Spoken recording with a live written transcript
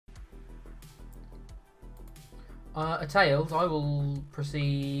A Tails, I will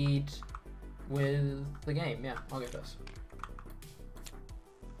proceed with the game. Yeah, I'll go first.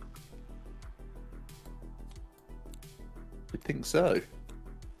 You think so?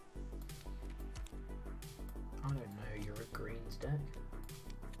 I don't know, you're a greens deck.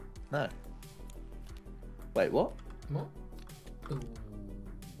 No. Wait, what? What? Ooh.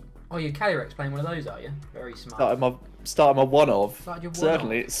 Oh, you're Calyrex playing one of those, are you? Very smart. Starting my one of. Started your one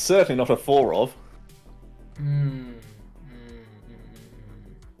Certainly, of. it's certainly not a four of.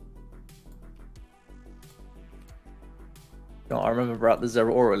 No, I remember about the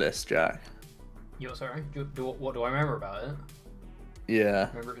Zeraora list, Jack. You're sorry? What do I remember about it? Yeah.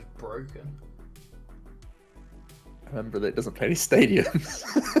 I remember it was broken. I remember that it doesn't play any stadiums.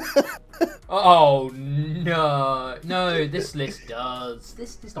 Oh no, no! This list does.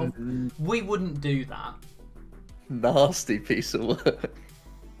 This we wouldn't do that. Nasty piece of work.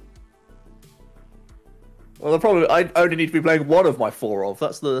 Well, the problem I only need to be playing one of my four of.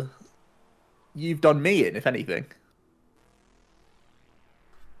 That's the you've done me in, if anything.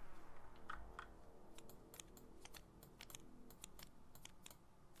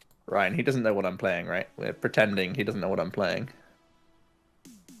 Ryan, he doesn't know what I'm playing, right? We're pretending he doesn't know what I'm playing.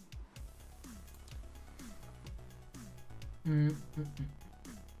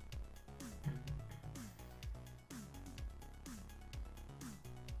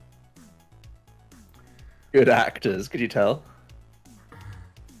 Good actors, could you tell?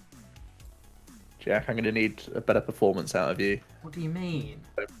 Jack, I'm going to need a better performance out of you. What do you mean?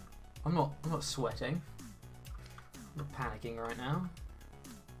 I'm not sweating. I'm not panicking right now.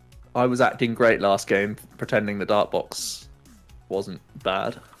 I was acting great last game, pretending the Dark Box wasn't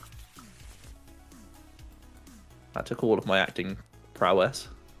bad. That took all of my acting prowess.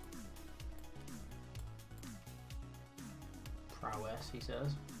 Prowess, he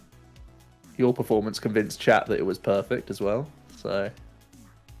says. Your performance convinced chat that it was perfect as well, so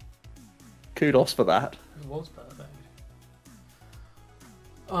kudos for that. It was perfect.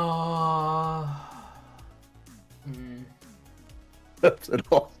 That's an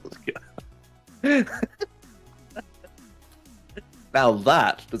Oscar. Now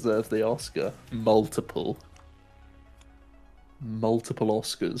that deserves the Oscar. Multiple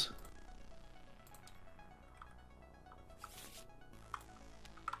Oscars.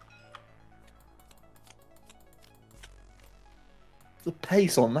 The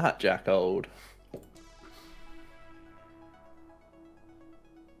pace on that, Jack Old.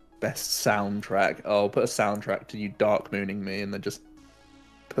 Best soundtrack. Oh, put a soundtrack to you dark mooning me, and then just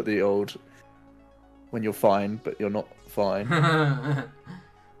put the old "when you're fine, but you're not fine."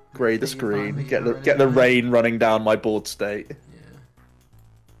 Grey the screen. Get the rain running down my board state. Yeah.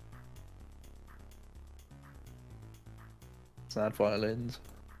 Sad violins.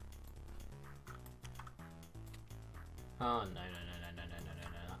 Oh no.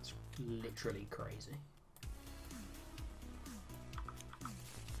 That's literally crazy.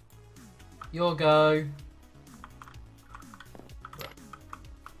 Your go.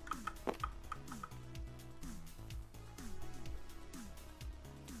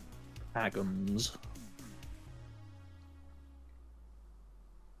 Agams.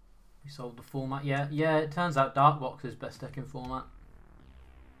 We sold the format. Yeah, it turns out Dark Box is best deck in format.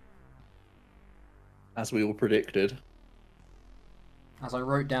 As we all predicted. As I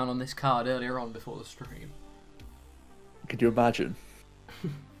wrote down on this card earlier on before the stream. Could you imagine?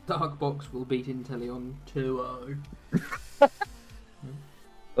 Dark Box will beat Inteleon 2-0.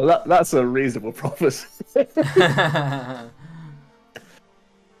 Well, that's a reasonable prophecy.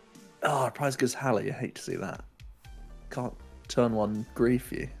 Oh, prize goes Halley. I hate to see that. Can't turn one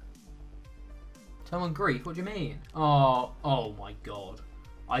grief you. Turn one grief? What do you mean? Oh my god.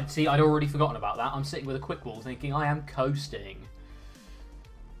 I'd already forgotten about that. I'm sitting with a quick wall thinking I am coasting.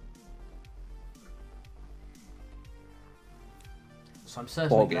 So I'm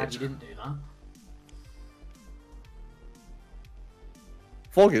certainly glad you didn't do that.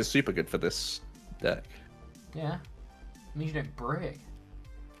 Fog is super good for this deck. Yeah. It means you don't brick.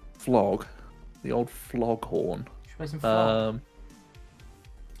 Flog. The old flog horn. Should we play some flog?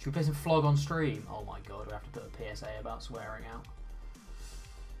 Should we play some flog on stream? Oh my god, we have to put a PSA about swearing out.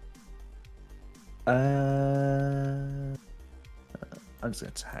 I'm just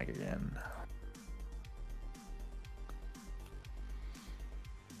gonna tag again.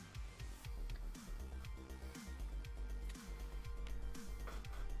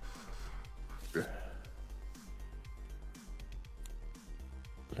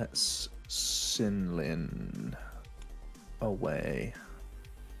 Let's Sinlin away.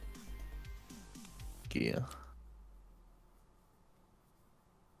 Gear.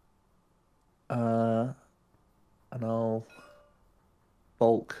 And I'll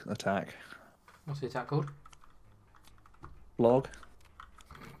bulk attack. What's the attack called? Log.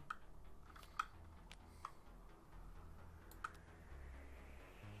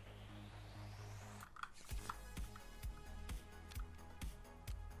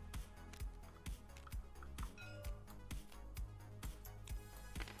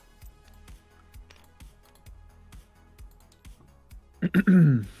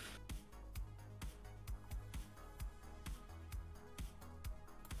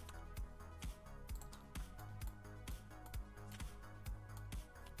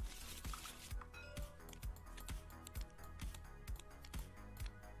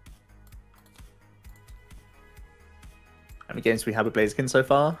 How many games do we have with Blaziken so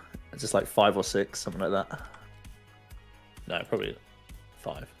far? It's just like 5 or 6, something like that. No, probably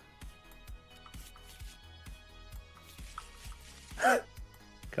 5.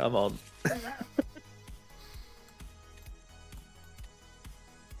 Come on.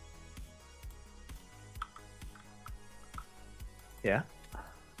 Yeah.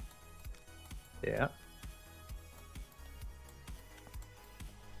 Yeah.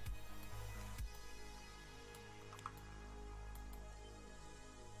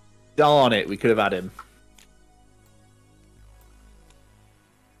 Darn it, we could have had him.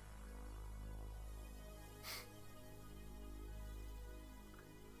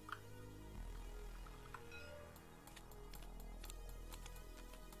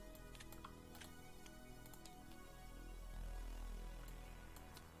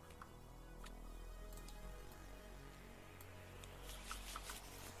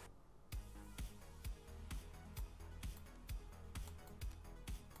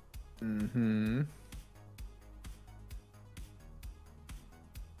 Mm-hmm.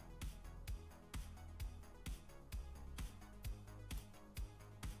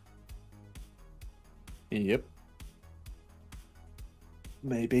 Yep.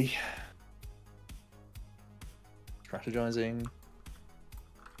 Maybe. Strategizing.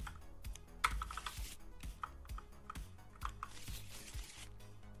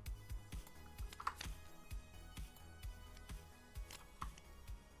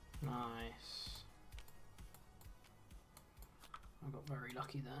 Nice. I got very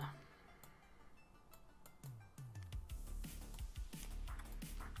lucky there.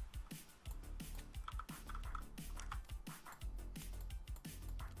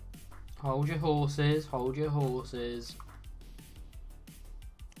 Hold your horses, hold your horses.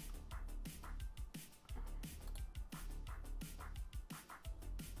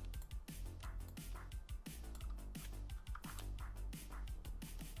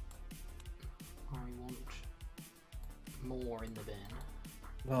 I want more in the bin.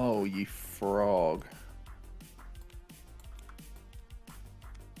 Oh, you frog.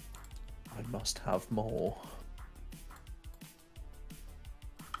 I must have more.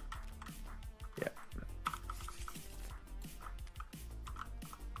 Yep.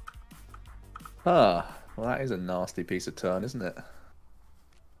 Ah, well that is a nasty piece of turn, isn't it?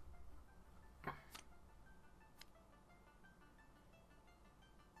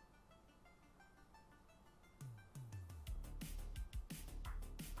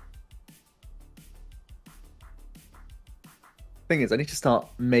 Thing is, I need to start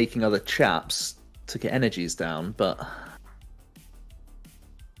making other chaps to get energies down, but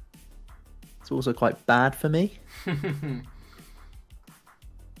it's also quite bad for me.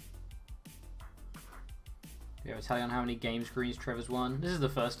 Yeah, I'll tell you on how many game screens Trevor's won. This is the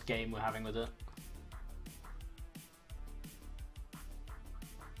first game we're having with it.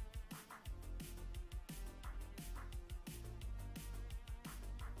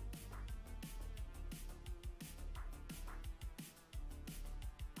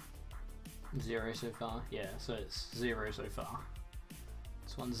 Zero so far? Yeah, so it's 0 so far.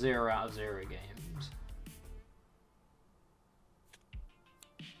 It's won 0 out of 0 games.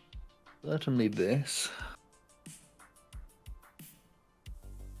 Certainly this.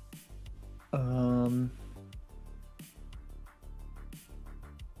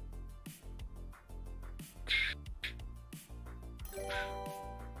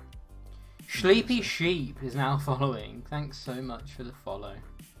 Sleepy Sheep is now following. Thanks so much for the follow.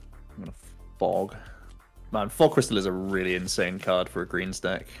 I'm gonna fog. Man, Fog Crystal is a really insane card for a green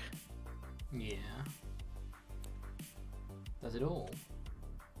stack. Yeah. Does it all?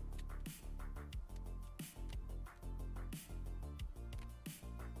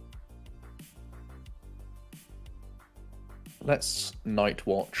 Let's Night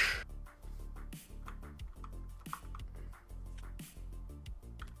Watch.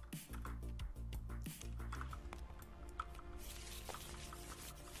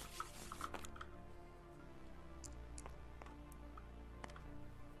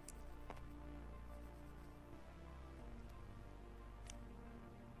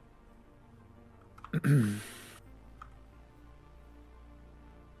 Switch.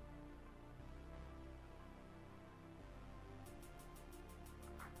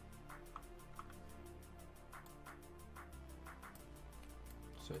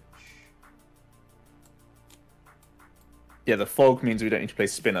 Yeah, the fog means we don't need to play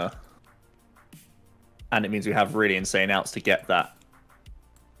spinner. And it means we have really insane outs to get that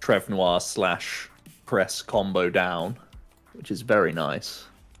TrevNoir / press combo down, which is very nice.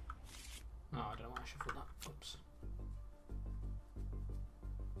 Oh, I don't know why I shuffled that. Oops.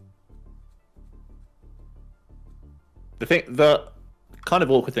 The kind of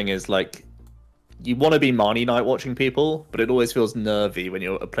awkward thing is, like, you want to be Marnie night watching people, but it always feels nervy when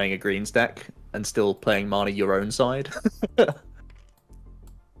you're playing a greens deck and still playing Marnie your own side.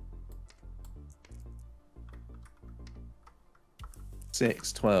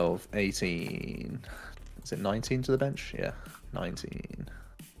 6, 12, 18. Is it 19 to the bench? Yeah, 19.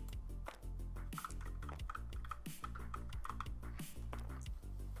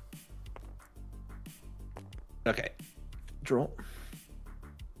 Okay, draw.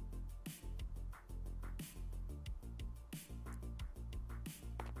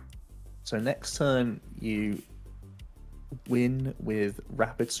 So next turn you win with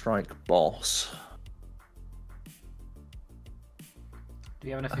Rapid Strike Boss. Do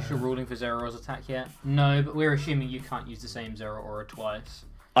we have an official ruling for Zeraora's attack yet? No, but we're assuming you can't use the same Zeraora twice.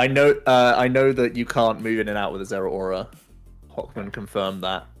 I know that you can't move in and out with a Zeraora. Hockman confirmed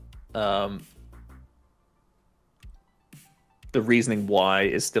that. The reasoning why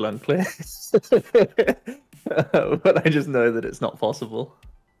is still unclear. But I just know that it's not possible.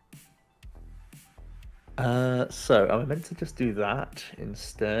 So am I meant to just do that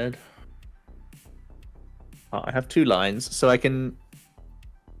instead? Oh, I have 2 lines, so I can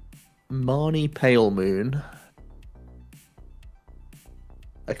Marnie Pale Moon.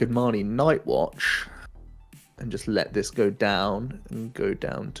 I could Marnie Night Watch and just let this go down and go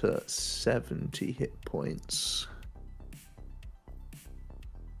down to 70 hit points.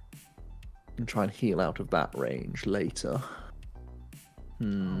 And try and heal out of that range later.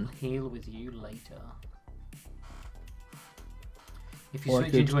 I'll heal with you later. If you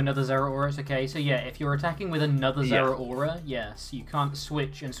switch into another Zeraora, it's okay. So yeah, if you're attacking with another Zeraora, yes, you can't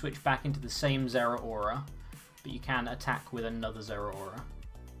switch and switch back into the same Zeraora, but you can attack with another Zeraora.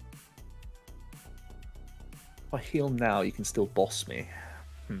 If I heal now, you can still boss me.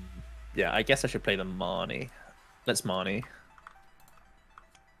 Yeah, I guess I should play the Marnie. Let's Marnie.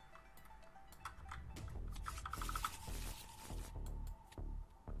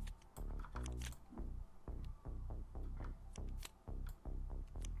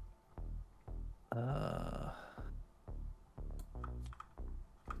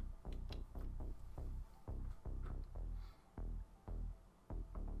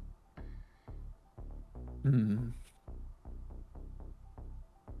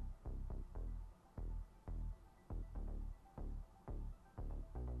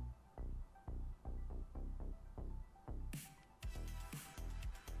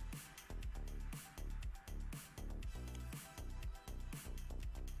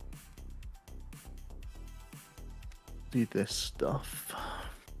 Do this stuff.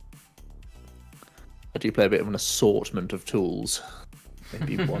 I do play a bit of an assortment of tools.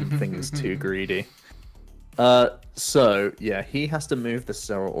 Maybe one thing's too greedy. So yeah, he has to move the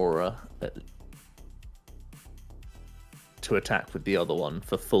Zeraora to attack with the other one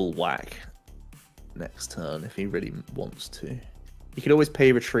for full whack next turn if he really wants to. He could always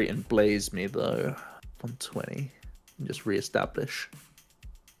pay retreat and blaze me though on 20 and just re-establish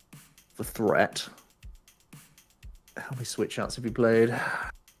the threat. How many switch outs have you played?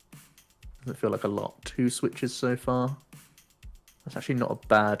 Doesn't feel like a lot. 2 switches so far. That's actually not a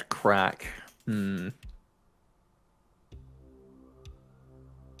bad crack. Night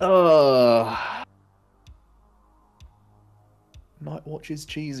Watch is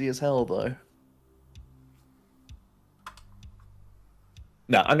cheesy as hell though.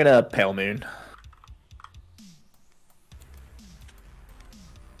 No, I'm gonna Pale Moon.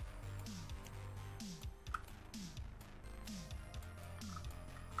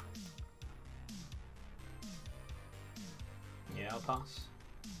 Yeah, I'll pass.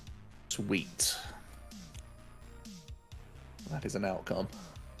 Sweet. That is an outcome.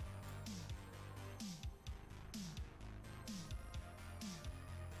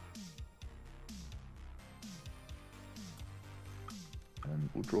 And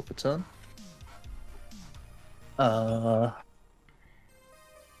we'll draw for turn.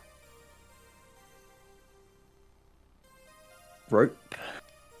 Rope.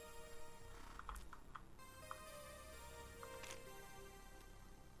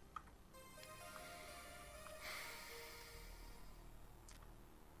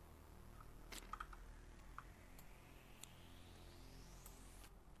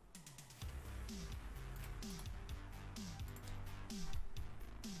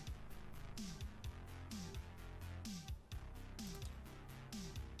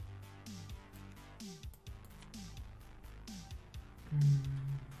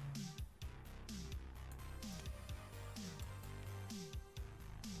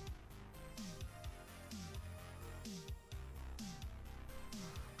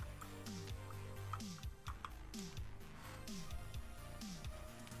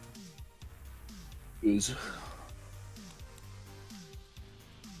 Ooze.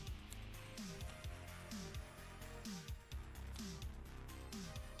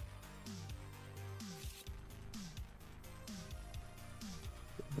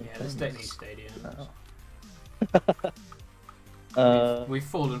 Yeah, this deck needs stadium. We've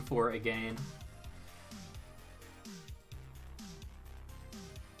fallen for it again.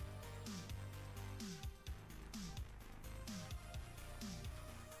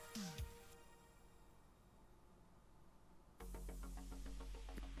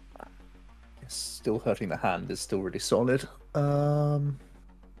 Still hurting the hand is still really solid.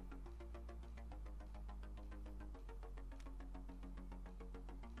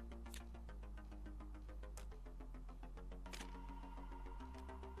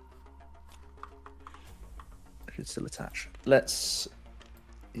 Should still attach. Let's,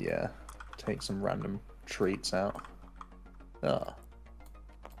 yeah, take some random treats out. Ah.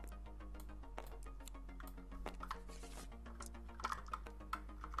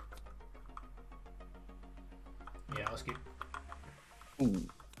 Yeah, I'll skip. Ooh.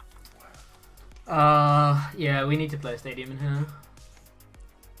 Yeah, we need to play a stadium in here.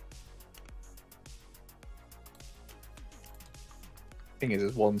 Thing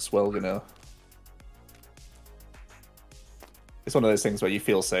is one swell gonna. It's one of those things where you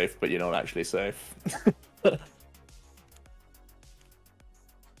feel safe, but you're not actually safe.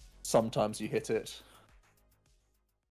 Sometimes you hit it.